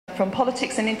from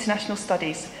Politics and International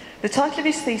Studies. The title of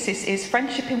his thesis is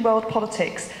Friendship in World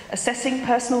Politics, Assessing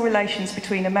Personal Relations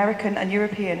Between American and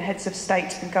European Heads of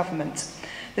State and Government.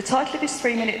 The title of his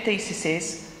 3-minute thesis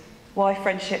is Why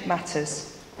Friendship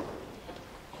Matters.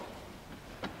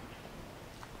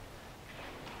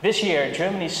 This year,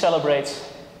 Germany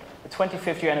celebrates the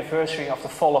 25th year anniversary of the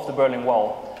fall of the Berlin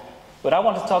Wall. But I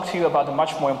want to talk to you about a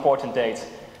much more important date.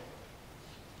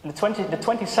 The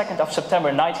 22nd of September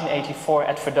 1984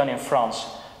 at Verdun in France.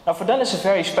 Now, Verdun is a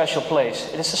very special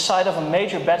place. It is the site of a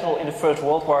major battle in the First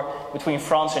World War between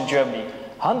France and Germany.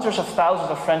 Hundreds of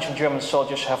thousands of French and German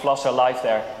soldiers have lost their life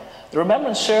there. The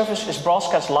remembrance service is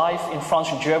broadcast live in France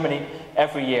and Germany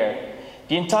every year.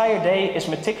 The entire day is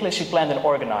meticulously planned and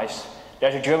organized.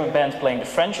 There's a German band playing the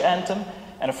French anthem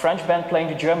and a French band playing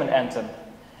the German anthem.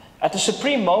 At the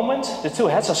supreme moment, the two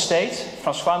heads of state,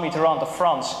 François Mitterrand of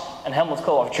France and Helmut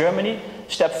Kohl of Germany,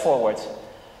 step forward.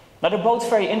 Now, they're both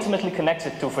very intimately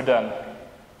connected to Verdun.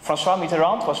 François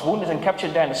Mitterrand was wounded and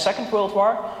captured there in the Second World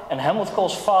War, and Helmut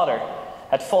Kohl's father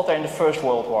had fought there in the First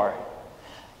World War.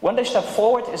 When they step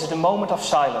forward, it is a moment of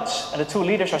silence, and the two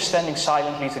leaders are standing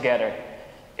silently together.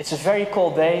 It's a very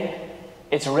cold day,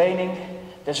 it's raining,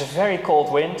 there's a very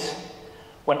cold wind,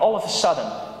 when all of a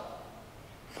sudden,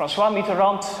 François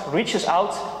Mitterrand reaches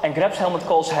out and grabs Helmut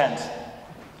Kohl's hand.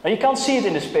 Now, you can't see it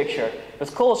in this picture,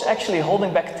 but Kohl is actually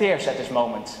holding back tears at this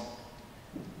moment.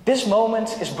 This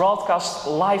moment is broadcast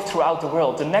live throughout the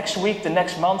world. The next week, the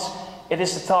next month, it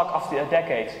is the talk of the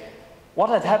decade. What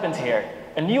had happened here?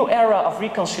 A new era of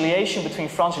reconciliation between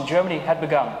France and Germany had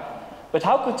begun. But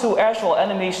how could two erstwhile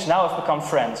enemies now have become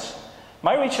friends?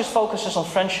 My research focuses on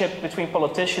friendship between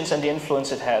politicians and the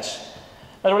influence it has.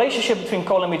 Now, the relationship between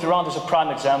Kohl and Mitterrand is a prime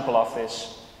example of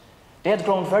this. They had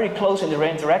grown very close in their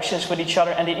interactions with each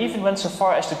other, and they even went so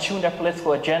far as to tune their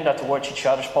political agenda towards each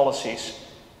other's policies.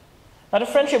 Now, the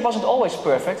friendship wasn't always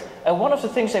perfect, and one of the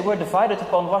things they were divided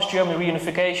upon was German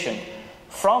reunification.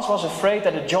 France was afraid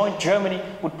that a joint Germany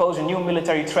would pose a new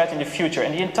military threat in the future,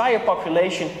 and the entire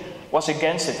population was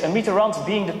against it. And Mitterrand,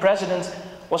 being the president,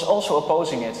 was also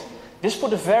opposing it. This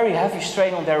put a very heavy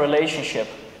strain on their relationship.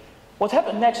 What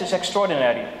happened next is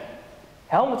extraordinary.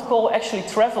 Helmut Kohl actually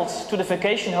traveled to the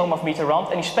vacation home of Mitterrand,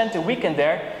 and he spent the weekend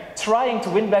there trying to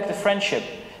win back the friendship.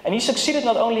 And he succeeded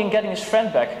not only in getting his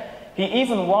friend back, he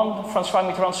even won François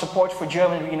Mitterrand's support for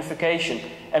German reunification.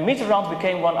 And Mitterrand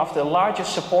became one of the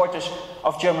largest supporters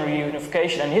of German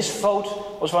reunification, and his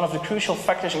vote was one of the crucial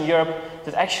factors in Europe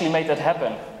that actually made that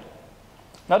happen.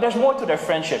 Now, there's more to their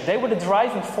friendship. They were the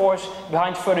driving force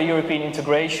behind further European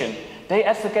integration. They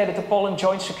advocated a common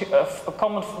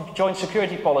joint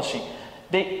security policy.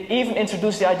 They even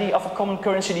introduced the idea of a common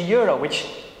currency, the euro, which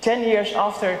 10 years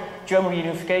after German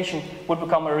reunification would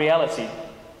become a reality.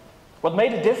 What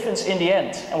made a difference in the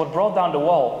end, and what brought down the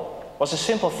wall, was a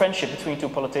simple friendship between two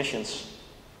politicians.